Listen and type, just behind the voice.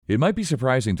It might be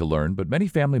surprising to learn, but many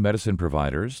family medicine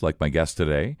providers, like my guest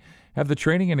today, have the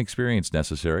training and experience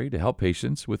necessary to help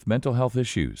patients with mental health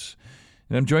issues.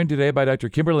 And I'm joined today by Dr.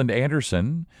 Kimberlyn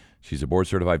Anderson. She's a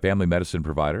board-certified family medicine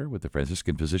provider with the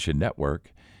Franciscan Physician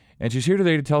Network. And she's here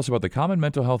today to tell us about the common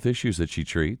mental health issues that she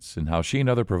treats and how she and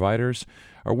other providers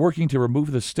are working to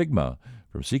remove the stigma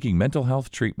from seeking mental health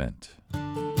treatment.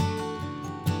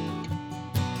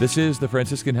 This is the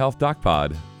Franciscan Health Doc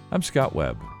Pod. I'm Scott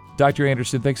Webb. Dr.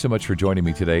 Anderson, thanks so much for joining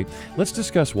me today. Let's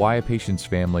discuss why a patient's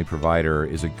family provider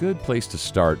is a good place to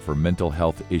start for mental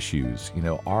health issues.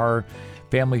 Are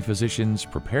family physicians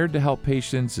prepared to help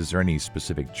patients? Is there any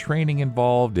specific training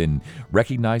involved in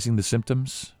recognizing the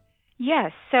symptoms?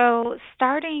 Yes, so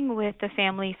starting with the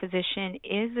family physician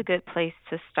is a good place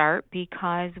to start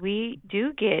because we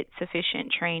do get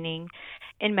sufficient training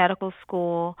in medical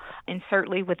school, and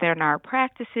certainly within our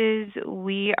practices,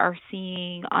 we are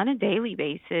seeing on a daily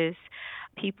basis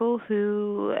people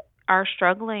who are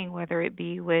struggling, whether it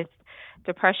be with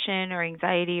depression or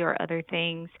anxiety or other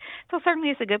things. So certainly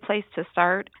it's a good place to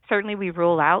start. Certainly we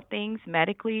rule out things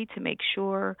medically to make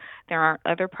sure there aren't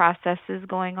other processes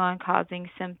going on causing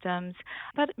symptoms.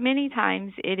 But many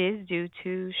times it is due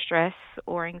to stress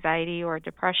or anxiety or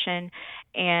depression,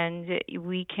 and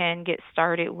we can get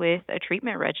started with a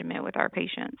treatment regimen with our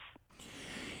patients.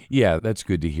 Yeah, that's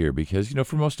good to hear because,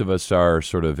 for most of us, our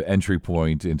sort of entry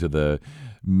point into the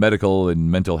medical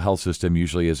and mental health system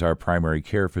usually is our primary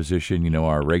care physician,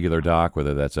 our regular doc,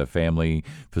 whether that's a family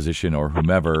physician or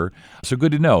whomever. So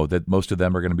good to know that most of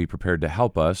them are going to be prepared to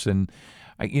help us. And,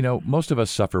 most of us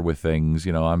suffer with things.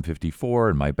 I'm 54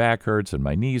 and my back hurts and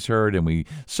my knees hurt, and we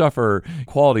suffer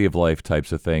quality of life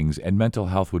types of things. And mental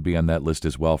health would be on that list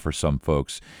as well for some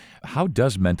folks. How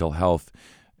does mental health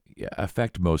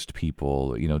affect most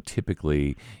people,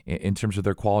 typically in terms of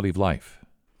their quality of life?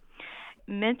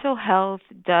 Mental health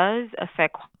does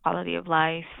affect quality of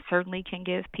life, certainly can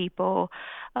give people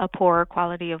a poorer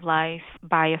quality of life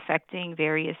by affecting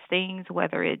various things,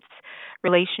 whether it's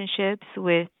relationships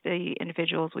with the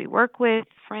individuals we work with,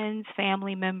 friends,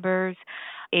 family members.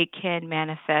 It can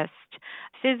manifest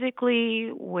physically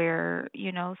where,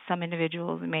 some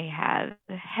individuals may have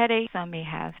headaches, some may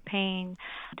have pain,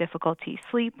 difficulty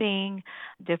sleeping,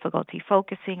 difficulty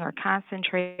focusing or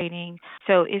concentrating.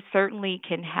 So it certainly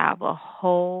can have a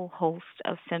whole host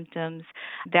of symptoms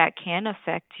that can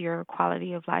affect your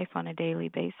quality of life on a daily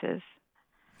basis.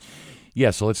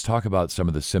 Yeah, so let's talk about some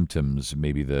of the symptoms,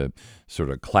 maybe the sort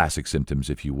of classic symptoms,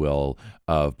 if you will,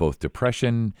 of both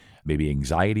depression, maybe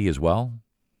anxiety as well.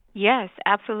 Yes,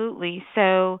 absolutely.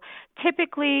 So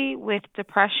typically with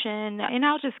depression, and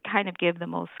I'll just kind of give the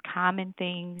most common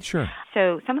things. Sure.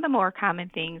 So some of the more common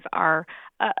things are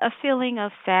a feeling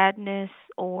of sadness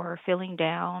or feeling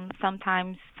down,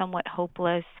 sometimes somewhat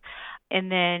hopeless.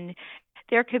 And then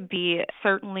there could be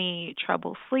certainly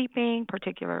trouble sleeping,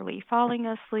 particularly falling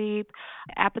asleep.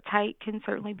 Appetite can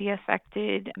certainly be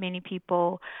affected. Many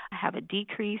people have a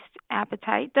decreased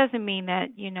appetite. Doesn't mean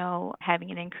that,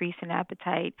 having an increase in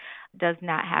appetite does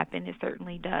not happen. It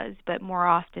certainly does. But more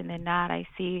often than not, I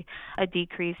see a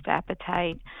decreased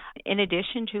appetite in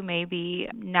addition to maybe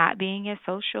not being as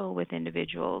social with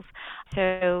individuals.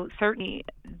 So certainly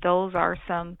those are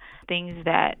some things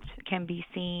that can be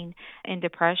seen in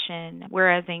depression.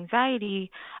 Whereas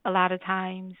anxiety, a lot of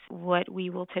times what we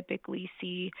will typically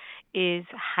see is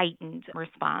heightened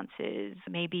responses,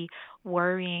 maybe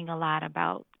worrying a lot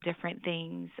about different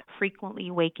things,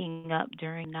 frequently waking up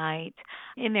during night,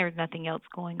 and there's nothing else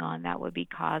going on that would be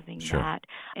causing Sure. that.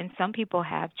 And some people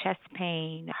have chest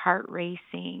pain, heart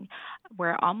racing,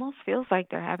 where it almost feels like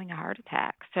they're having a heart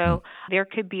attack. So there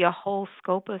could be a whole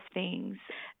scope of things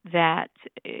that,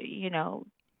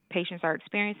 patients are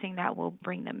experiencing that will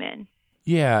bring them in.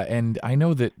 Yeah, and I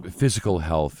know that physical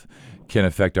health can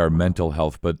affect our mental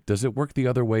health, but does it work the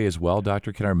other way as well,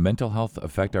 doctor? Can our mental health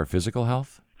affect our physical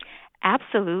health?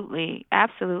 Absolutely,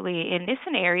 absolutely. And it's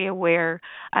an area where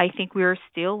I think we're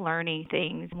still learning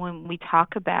things when we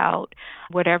talk about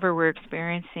whatever we're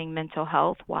experiencing mental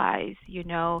health wise.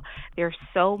 There's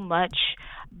so much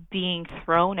being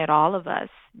thrown at all of us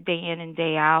day in and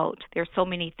day out. There's so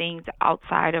many things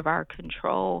outside of our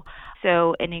control.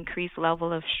 So an increased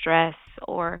level of stress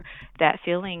or that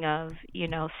feeling of,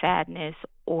 sadness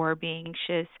or being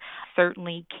anxious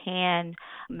certainly can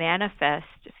manifest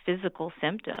physical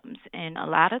symptoms. And a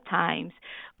lot of times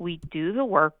we do the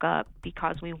workup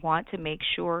because we want to make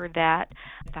sure that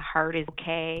the heart is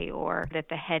okay or that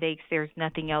the headaches, there's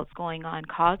nothing else going on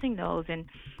causing those. And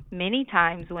many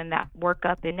times when that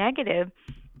workup is negative,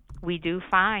 we do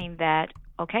find that,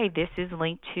 okay, this is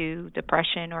linked to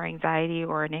depression or anxiety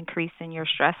or an increase in your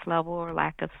stress level or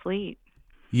lack of sleep.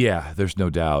 Yeah, there's no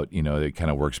doubt. It kind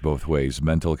of works both ways.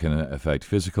 Mental can affect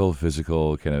physical,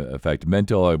 physical can affect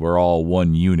mental. We're all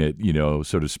one unit,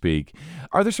 so to speak.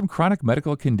 Are there some chronic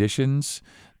medical conditions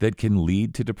that can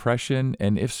lead to depression?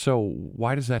 And if so,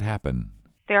 why does that happen?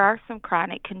 There are some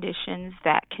chronic conditions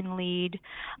that can lead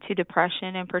to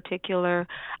depression in particular.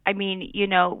 I mean,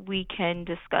 we can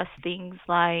discuss things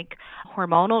like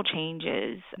hormonal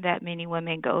changes that many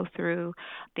women go through,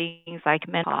 things like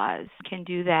menopause can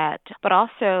do that, but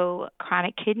also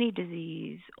chronic kidney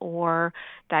disease or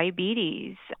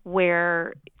diabetes,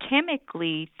 where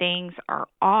chemically things are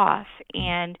off,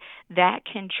 and that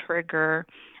can trigger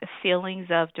feelings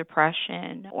of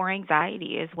depression or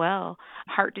anxiety as well.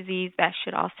 Heart disease, that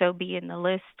should also be in the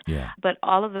list. Yeah. But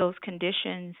all of those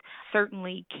conditions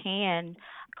certainly can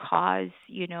cause,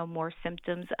 more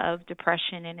symptoms of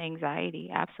depression and anxiety.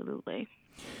 Absolutely.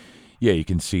 Yeah, you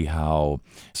can see how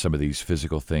some of these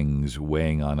physical things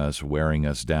weighing on us, wearing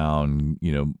us down,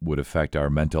 would affect our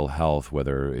mental health,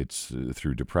 whether it's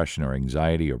through depression or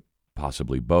anxiety or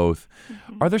possibly both.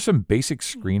 hmm Are there some basic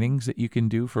screenings that you can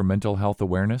do for mental health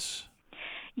awareness?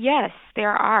 Yes,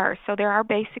 there are. So there are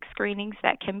basic screenings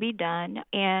that can be done,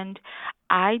 and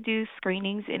I do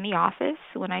screenings in the office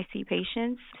when I see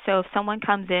patients. So if someone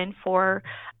comes in for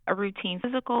a routine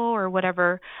physical or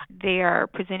whatever they are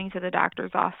presenting to the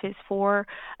doctor's office for,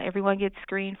 everyone gets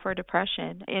screened for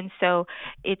depression. And so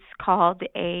it's called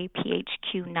a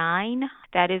PHQ-9.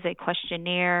 That is a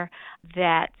questionnaire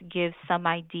that gives some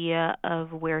idea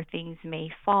of where things may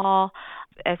fall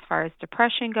as far as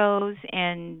depression goes,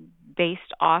 and based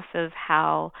off of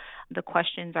how the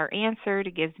questions are answered,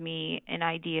 it gives me an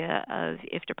idea of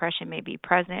if depression may be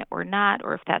present or not,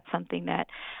 or if that's something that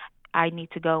I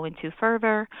need to go into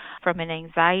further. From an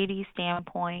anxiety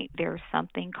standpoint, there's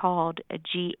something called a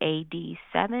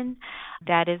GAD-7.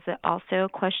 That is also a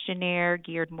questionnaire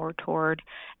geared more toward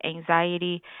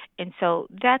anxiety. And so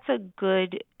that's a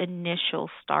good initial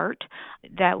start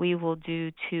that we will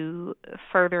do to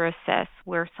further assess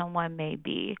where someone may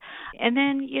be. And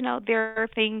then, there are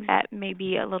things that may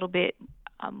be a little bit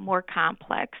more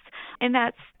complex, and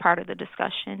that's part of the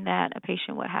discussion that a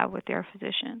patient would have with their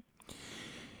physician.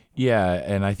 Yeah,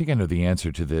 and I think I know the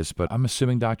answer to this, but I'm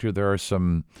assuming, doctor, there are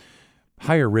some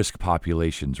higher risk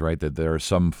populations, right? That there are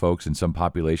some folks in some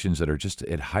populations that are just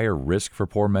at higher risk for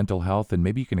poor mental health, and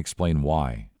maybe you can explain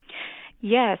why.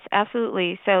 Yes,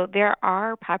 absolutely. So there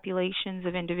are populations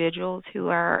of individuals who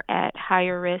are at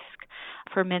higher risk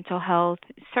for mental health.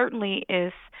 Certainly,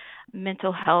 if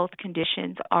mental health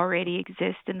conditions already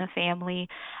exist in the family,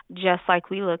 just like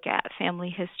we look at family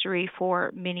history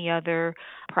for many other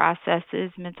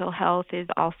processes, mental health is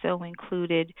also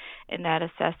included in that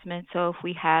assessment. So if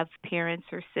we have parents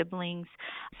or siblings,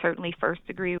 certainly first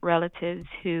degree relatives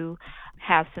who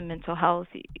have some mental health,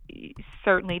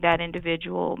 certainly that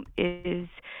individual is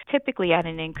typically at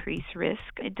an increased risk.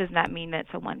 It does not mean that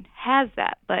someone has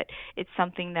that, but it's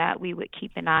something that we would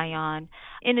keep an eye on.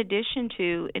 In addition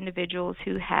to individuals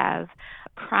who have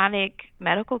chronic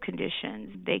medical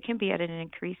conditions, they can be at an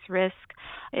increased risk,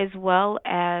 as well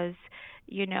as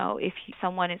if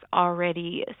someone is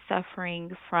already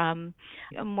suffering from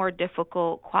a more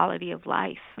difficult quality of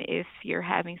life, if you're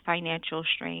having financial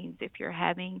strains, if you're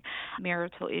having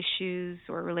marital issues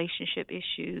or relationship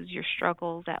issues, your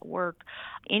struggles at work,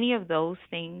 any of those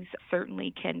things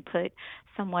certainly can put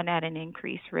someone at an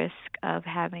increased risk of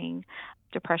having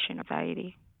depression,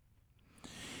 anxiety.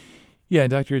 Yeah,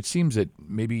 doctor, it seems that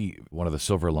maybe one of the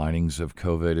silver linings of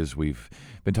COVID is we've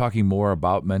been talking more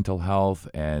about mental health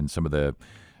and some of the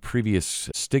previous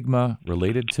stigma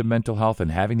related to mental health, and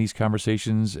having these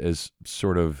conversations is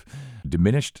sort of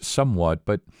diminished somewhat.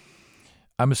 But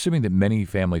I'm assuming that many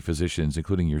family physicians,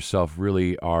 including yourself,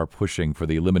 really are pushing for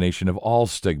the elimination of all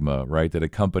stigma, right, that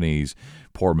accompanies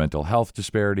poor mental health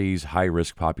disparities, high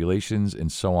risk populations,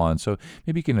 and so on. So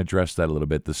maybe you can address that a little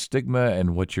bit, the stigma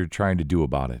and what you're trying to do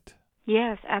about it.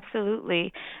 Yes,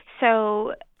 absolutely.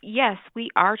 So, yes, we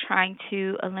are trying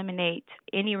to eliminate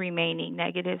any remaining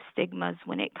negative stigmas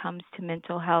when it comes to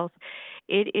mental health.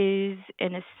 It is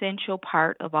an essential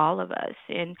part of all of us.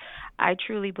 And I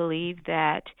truly believe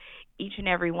that each and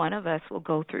every one of us will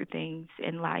go through things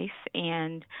in life.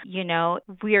 And,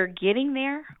 we're getting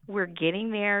there. We're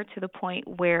getting there to the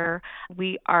point where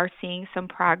we are seeing some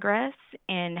progress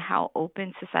in how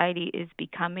open society is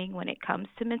becoming when it comes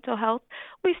to mental health.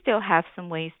 We still have some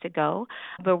ways to go,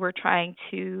 but we're trying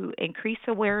to increase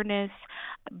awareness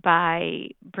by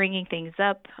bringing things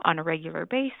up on a regular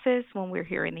basis when we're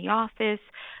here in the office.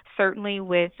 certainly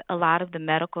with a lot of the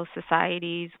medical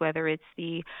societies, whether it's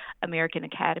the American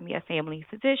Academy of Family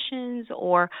Physicians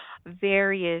or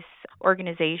various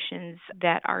organizations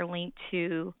that are linked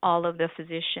to all of the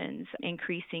physicians,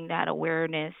 increasing that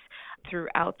awareness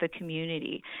throughout the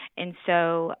community. And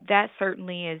so that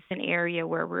certainly is an area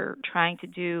where we're trying to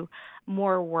do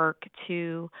more work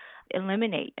to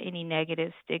eliminate any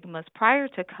negative stigmas. Prior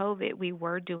to COVID, we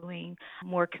were doing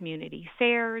more community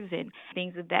fairs and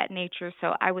things of that nature.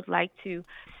 So I would like to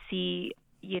see,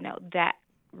 that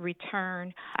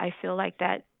return. I feel like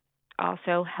that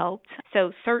also helped.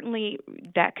 So certainly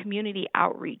that community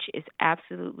outreach is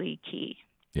absolutely key.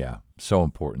 Yeah, so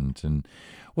important. And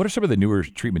what are some of the newer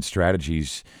treatment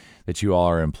strategies that you all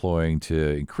are employing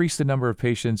to increase the number of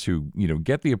patients who,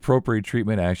 get the appropriate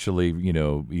treatment, actually,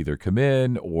 either come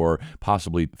in or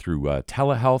possibly through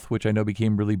telehealth, which I know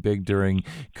became really big during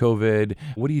COVID?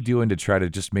 What are you doing to try to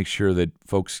just make sure that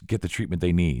folks get the treatment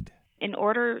they need? In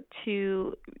order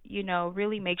to,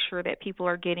 really make sure that people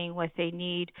are getting what they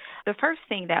need, the first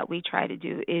thing that we try to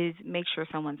do is make sure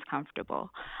someone's comfortable.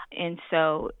 And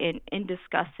so in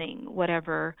discussing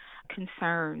whatever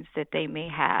concerns that they may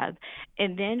have,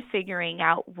 and then figuring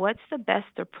out what's the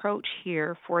best approach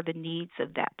here for the needs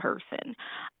of that person.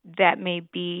 That may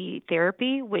be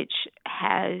therapy, which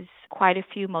has quite a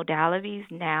few modalities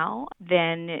now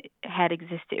than had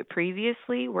existed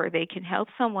previously, where they can help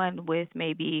someone with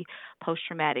maybe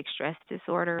post-traumatic stress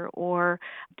disorder or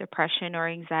depression or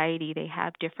anxiety. They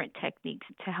have different techniques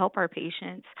to help our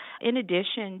patients. In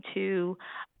addition to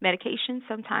medications,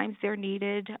 sometimes they're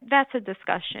needed. That's a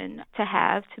discussion to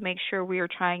have to make sure we are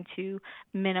trying to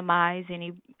minimize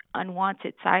any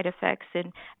unwanted side effects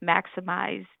and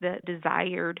maximize the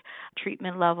desired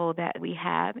treatment level that we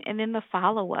have. And then the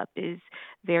follow-up is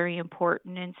very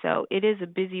important. And so it is a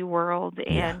busy world,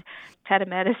 and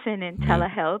telemedicine and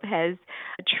telehealth has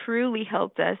truly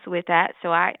helped us with that. So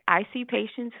I see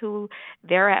patients who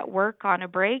they're at work on a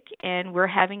break, and we're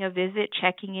having a visit,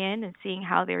 checking in and seeing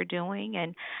how they're doing,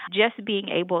 and just being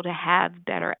able to have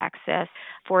better access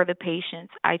for the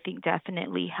patients, I think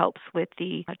definitely helps with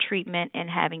the treatment and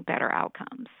having better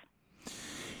outcomes.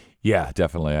 Yeah,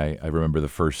 definitely. I remember the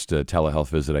first telehealth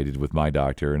visit I did with my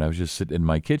doctor, and I was just sitting in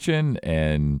my kitchen,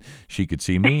 and she could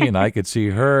see me, and I could see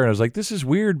her, and I was like, "This is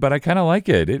weird, but I kind of like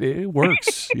it. It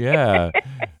works." Yeah,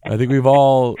 I think we've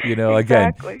all, again,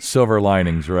 Exactly. silver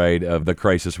linings, right, of the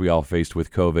crisis we all faced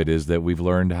with COVID is that we've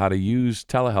learned how to use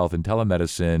telehealth and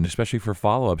telemedicine, especially for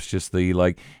follow-ups. Just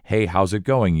the hey, how's it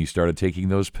going? You started taking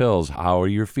those pills. How are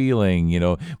you feeling?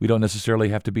 We don't necessarily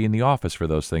have to be in the office for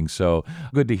those things. So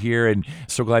good to hear, and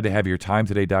so glad to have your time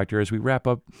today, Doctor. As we wrap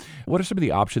up, what are some of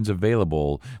the options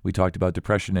available? We talked about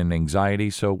depression and anxiety.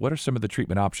 So what are some of the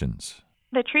treatment options?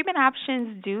 The treatment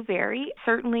options do vary.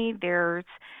 Certainly, there's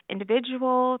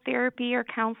individual therapy or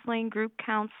counseling, group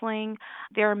counseling.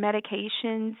 There are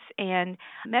medications, and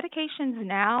medications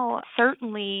now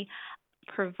certainly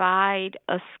provide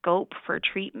a scope for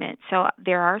treatment. So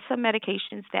there are some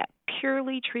medications that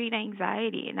purely treat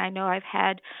anxiety. And I know I've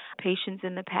had patients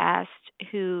in the past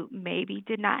who maybe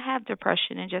did not have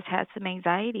depression and just had some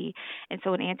anxiety. And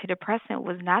so an antidepressant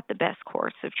was not the best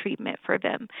course of treatment for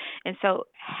them. And so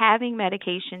having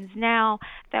medications now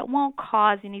that won't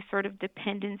cause any sort of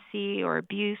dependency or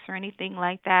abuse or anything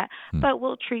like that, but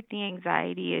will treat the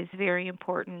anxiety is very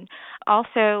important.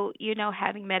 Also,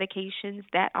 having medications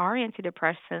that are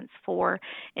antidepressants for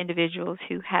individuals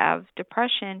who have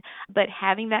depression, but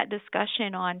having that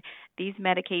discussion on these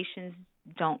medications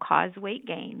don't cause weight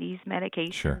gain. These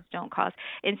medications don't cause.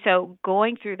 And so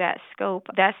going through that scope,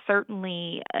 that's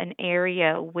certainly an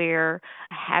area where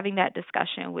having that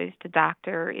discussion with the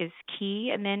doctor is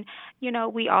key. And then,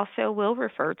 we also will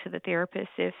refer to the therapist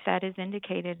if that is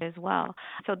indicated as well.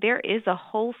 So there is a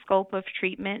whole scope of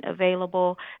treatment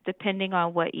available depending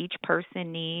on what each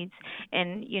person needs.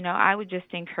 And, I would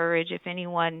just encourage if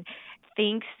anyone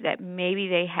thinks that maybe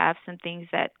they have some things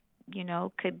that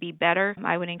could be better,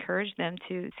 I would encourage them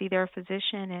to see their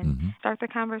physician and start the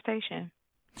conversation.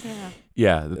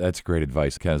 Yeah, that's great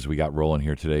advice. As we got rolling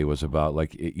here today was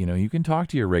about you can talk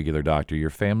to your regular doctor, your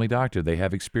family doctor. They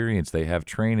have experience, they have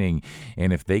training,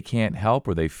 and if they can't help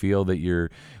or they feel that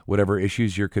whatever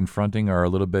issues you're confronting are a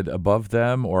little bit above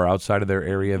them or outside of their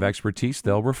area of expertise,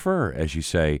 they'll refer, as you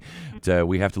say.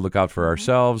 We have to look out for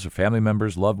ourselves, our family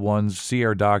members, loved ones, see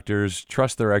our doctors,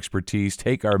 trust their expertise,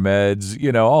 take our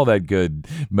meds, all that good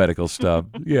medical stuff.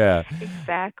 Yeah.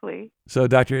 Exactly. So,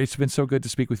 Doctor, it's been so good to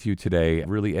speak with you today.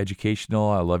 Really educational.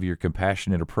 I love your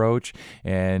compassionate approach.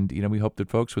 And, we hope that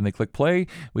folks, when they click play,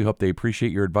 we hope they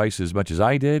appreciate your advice as much as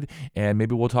I did. And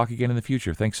maybe we'll talk again in the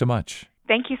future. Thanks so much.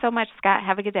 Thank you so much, Scott.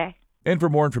 Have a good day. And for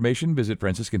more information, visit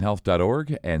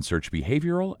franciscanhealth.org and search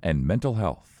behavioral and mental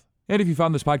health. And if you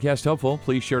found this podcast helpful,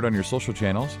 please share it on your social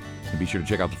channels and be sure to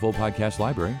check out the full podcast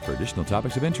library for additional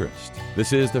topics of interest.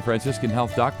 This is the Franciscan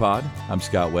Health Doc Pod. I'm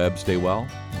Scott Webb. Stay well,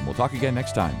 and we'll talk again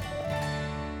next time.